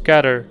began to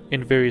scatter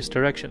in various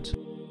directions.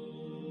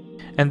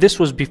 And this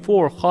was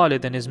before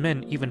Khalid and his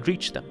men even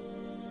reached them.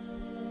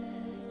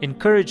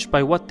 Encouraged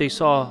by what they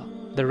saw,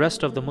 the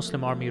rest of the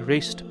Muslim army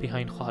raced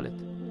behind Khalid.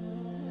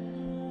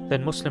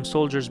 Then Muslim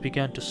soldiers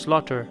began to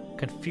slaughter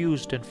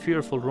confused and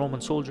fearful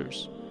Roman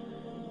soldiers.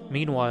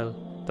 Meanwhile,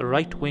 the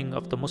right wing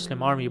of the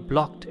Muslim army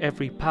blocked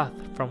every path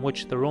from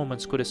which the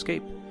Romans could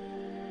escape.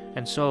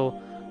 And so,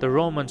 the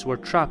Romans were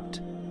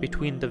trapped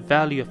between the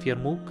valley of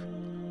Yarmouk,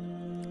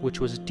 which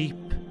was deep,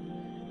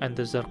 and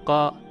the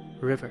Zarqa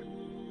river.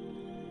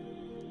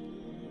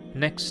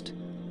 Next,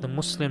 the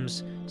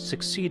Muslims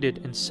succeeded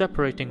in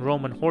separating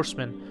Roman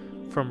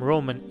horsemen from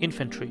Roman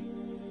infantry.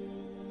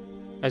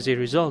 As a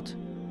result,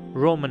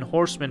 Roman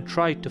horsemen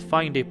tried to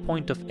find a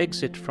point of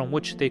exit from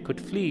which they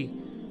could flee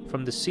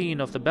from the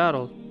scene of the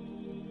battle.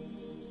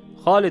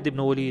 Khalid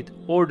ibn Walid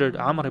ordered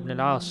Amr ibn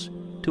al-As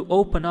to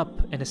open up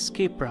an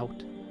escape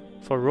route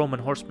for Roman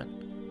horsemen.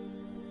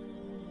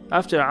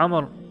 After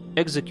Amr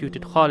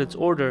executed Khalid's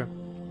order,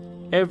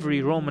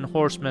 every Roman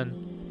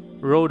horseman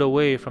rode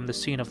away from the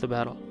scene of the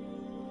battle,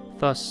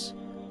 thus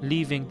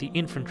leaving the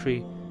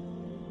infantry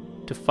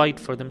to fight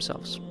for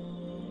themselves.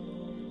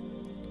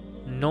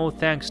 No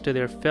thanks to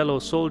their fellow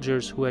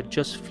soldiers who had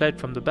just fled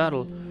from the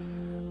battle,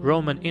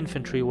 Roman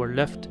infantry were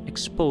left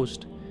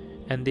exposed,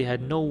 and they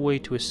had no way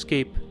to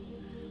escape,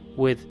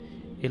 with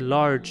a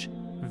large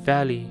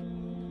valley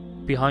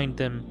behind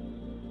them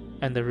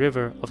and the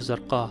river of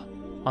Zarqa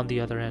on the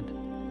other end.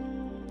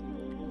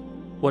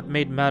 What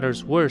made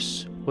matters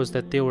worse was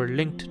that they were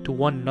linked to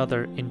one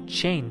another in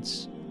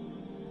chains,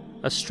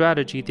 a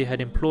strategy they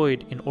had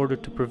employed in order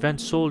to prevent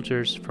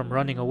soldiers from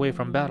running away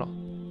from battle.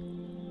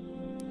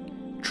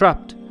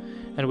 Trapped,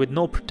 and with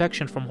no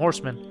protection from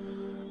horsemen,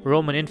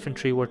 Roman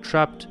infantry were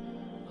trapped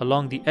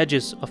along the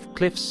edges of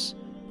cliffs,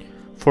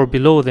 for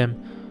below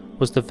them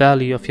was the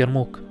valley of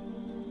Yarmouk.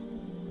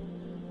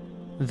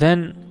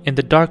 Then, in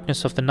the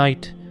darkness of the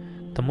night,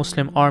 the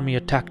Muslim army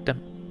attacked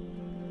them.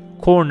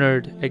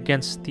 Cornered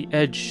against the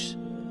edge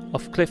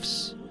of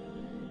cliffs,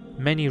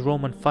 many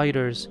Roman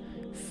fighters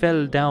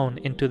fell down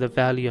into the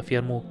valley of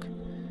Yarmouk,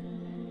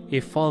 a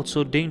fall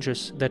so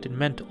dangerous that it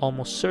meant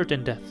almost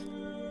certain death.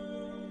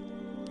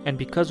 And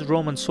because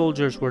Roman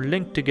soldiers were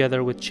linked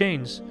together with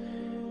chains,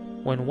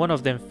 when one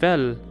of them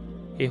fell,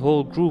 a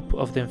whole group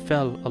of them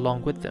fell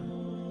along with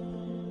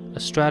them. A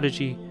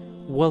strategy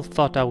well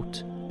thought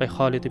out by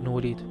Khalid ibn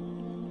Walid.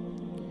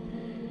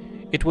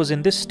 It was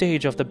in this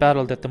stage of the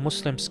battle that the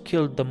Muslims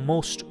killed the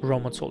most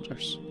Roman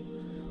soldiers.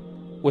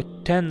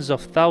 With tens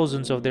of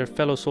thousands of their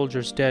fellow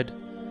soldiers dead,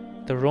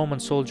 the Roman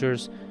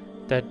soldiers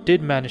that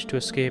did manage to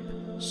escape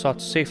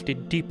sought safety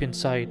deep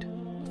inside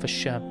of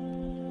Sham,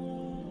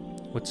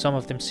 with some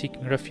of them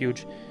seeking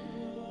refuge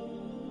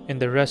in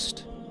the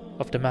rest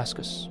of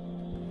Damascus.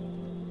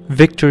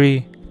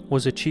 Victory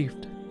was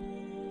achieved.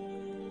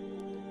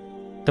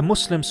 The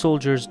Muslim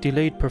soldiers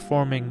delayed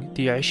performing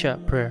the Isha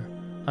prayer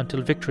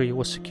until victory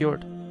was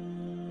secured.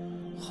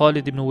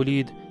 Khalid ibn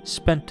Walid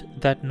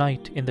spent that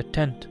night in the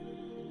tent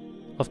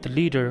of the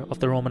leader of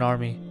the Roman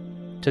army,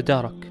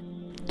 Tadarak,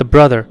 the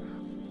brother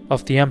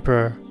of the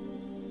emperor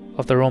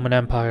of the Roman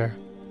Empire,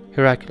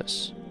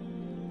 Heraclius.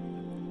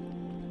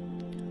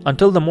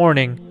 Until the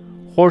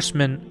morning,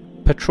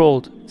 horsemen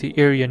patrolled the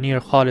area near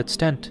Khalid's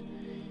tent,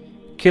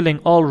 killing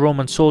all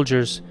Roman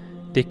soldiers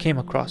they came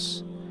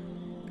across,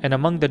 and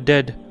among the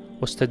dead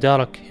was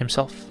Tadarak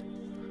himself,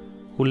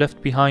 who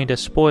left behind as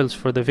spoils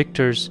for the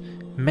victors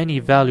many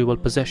valuable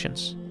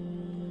possessions.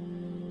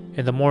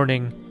 In the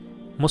morning,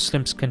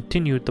 Muslims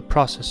continued the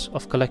process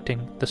of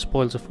collecting the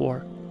spoils of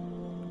war.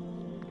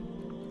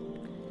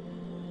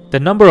 The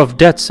number of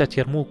deaths at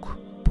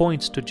Yarmouk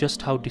points to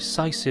just how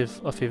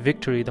decisive of a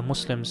victory the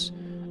Muslims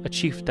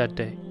achieved that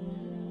day.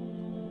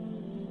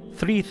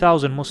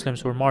 3,000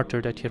 Muslims were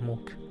martyred at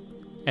Yarmouk,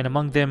 and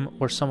among them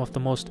were some of the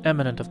most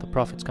eminent of the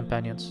Prophet's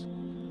companions,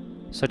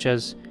 such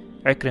as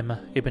Ikrimah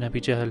ibn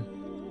Abi Jahl,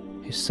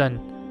 his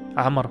son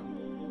Amr,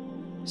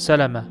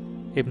 Salama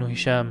ibn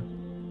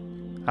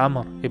Hisham,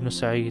 Amr ibn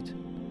Sa'id,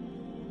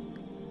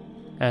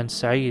 and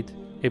Sa'id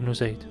ibn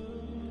Zayd.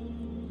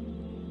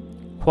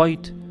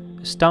 Quite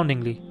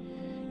astoundingly,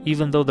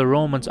 even though the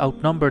Romans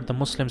outnumbered the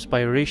Muslims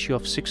by a ratio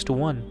of 6 to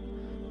 1,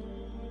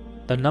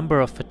 the number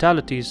of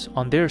fatalities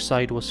on their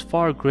side was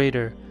far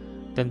greater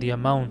than the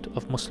amount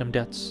of Muslim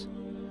deaths.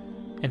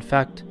 In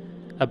fact,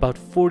 about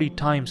 40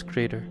 times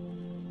greater.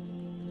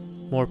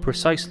 More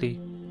precisely,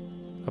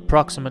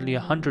 approximately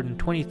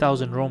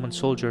 120,000 Roman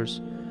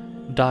soldiers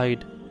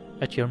died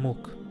at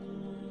Yarmouk,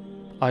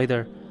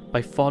 either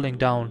by falling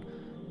down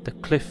the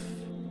cliff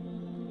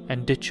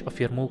and ditch of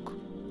Yarmouk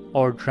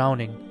or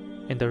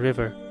drowning in the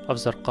river of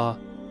Zarqa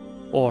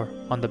or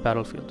on the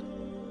battlefield.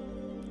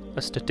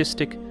 A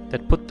statistic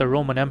that put the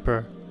Roman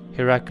Emperor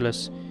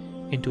Heraclius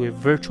into a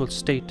virtual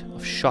state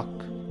of shock.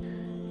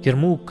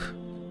 Yarmouk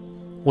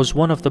was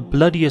one of the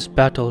bloodiest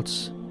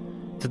battles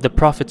that the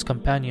Prophet's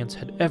companions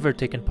had ever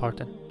taken part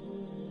in.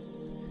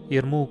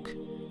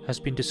 Yarmouk has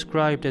been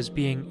described as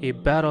being a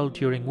battle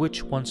during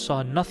which one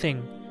saw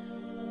nothing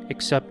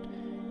except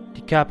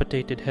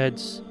decapitated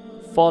heads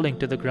falling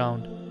to the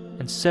ground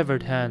and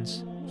severed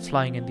hands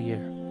flying in the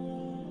air.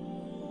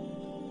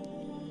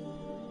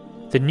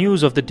 The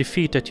news of the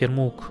defeat at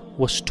Yarmouk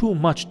was too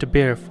much to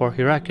bear for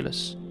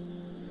Heraclius.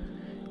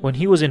 When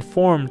he was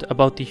informed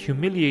about the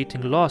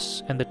humiliating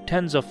loss and the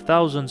tens of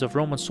thousands of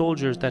Roman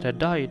soldiers that had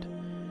died,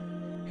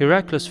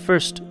 Heraclius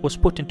first was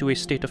put into a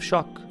state of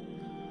shock,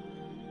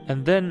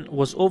 and then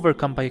was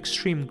overcome by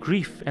extreme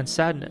grief and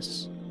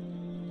sadness.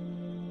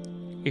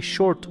 A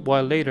short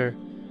while later,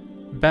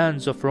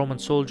 bands of Roman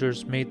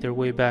soldiers made their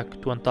way back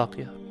to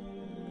Antakya.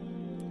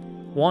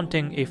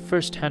 Wanting a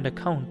first-hand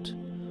account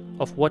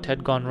of what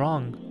had gone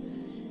wrong,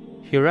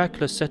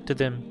 Heraclius said to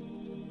them,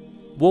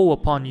 "Woe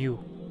upon you!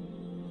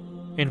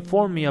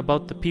 Inform me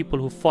about the people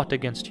who fought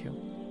against you.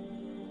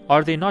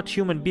 Are they not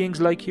human beings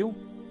like you?"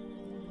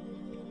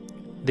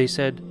 They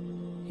said,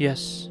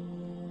 "Yes."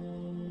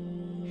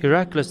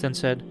 Heraclius then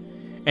said,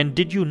 "And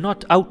did you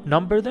not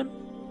outnumber them?"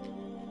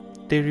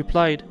 They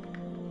replied,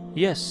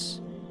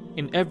 "Yes,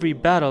 in every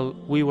battle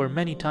we were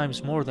many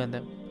times more than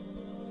them."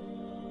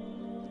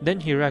 Then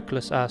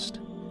Heraclius asked,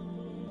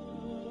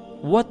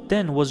 "What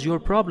then was your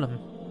problem?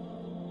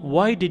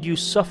 Why did you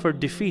suffer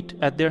defeat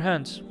at their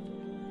hands?"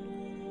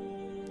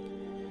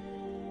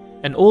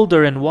 An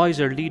older and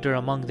wiser leader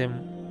among them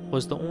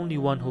was the only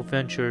one who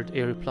ventured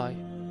a reply.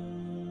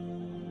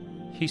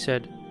 He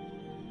said,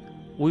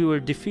 "We were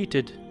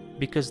defeated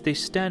because they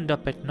stand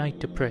up at night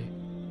to pray.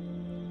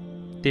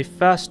 They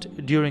fast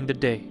during the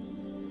day.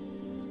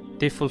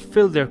 They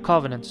fulfill their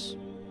covenants.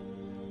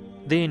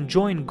 They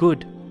enjoin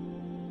good.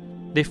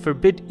 They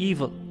forbid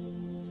evil.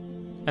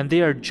 And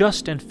they are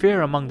just and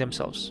fair among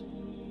themselves.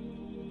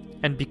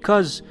 And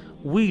because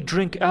we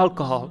drink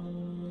alcohol,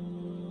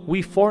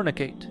 we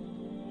fornicate.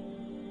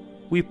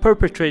 We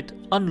perpetrate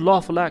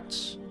unlawful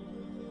acts.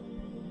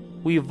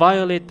 We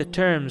violate the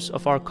terms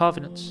of our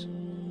covenants.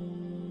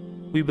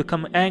 We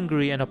become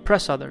angry and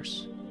oppress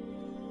others.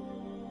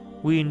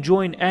 We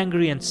enjoin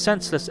angry and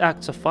senseless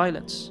acts of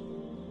violence.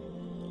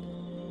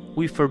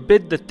 We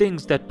forbid the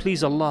things that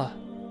please Allah,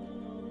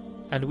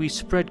 and we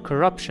spread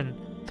corruption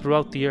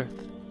throughout the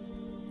earth."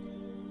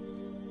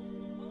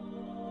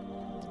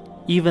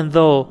 Even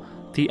though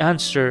the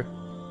answer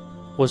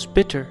was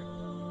bitter,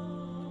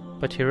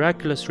 but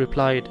Heraclius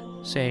replied,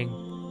 saying,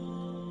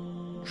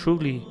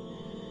 "Truly,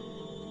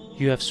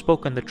 you have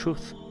spoken the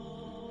truth."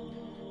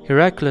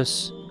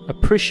 Heraclius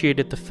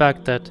appreciated the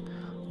fact that,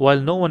 while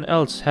no one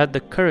else had the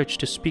courage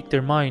to speak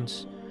their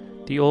minds,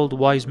 the old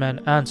wise man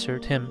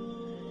answered him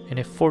in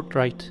a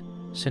forthright,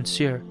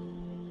 sincere,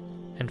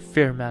 and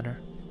fair manner.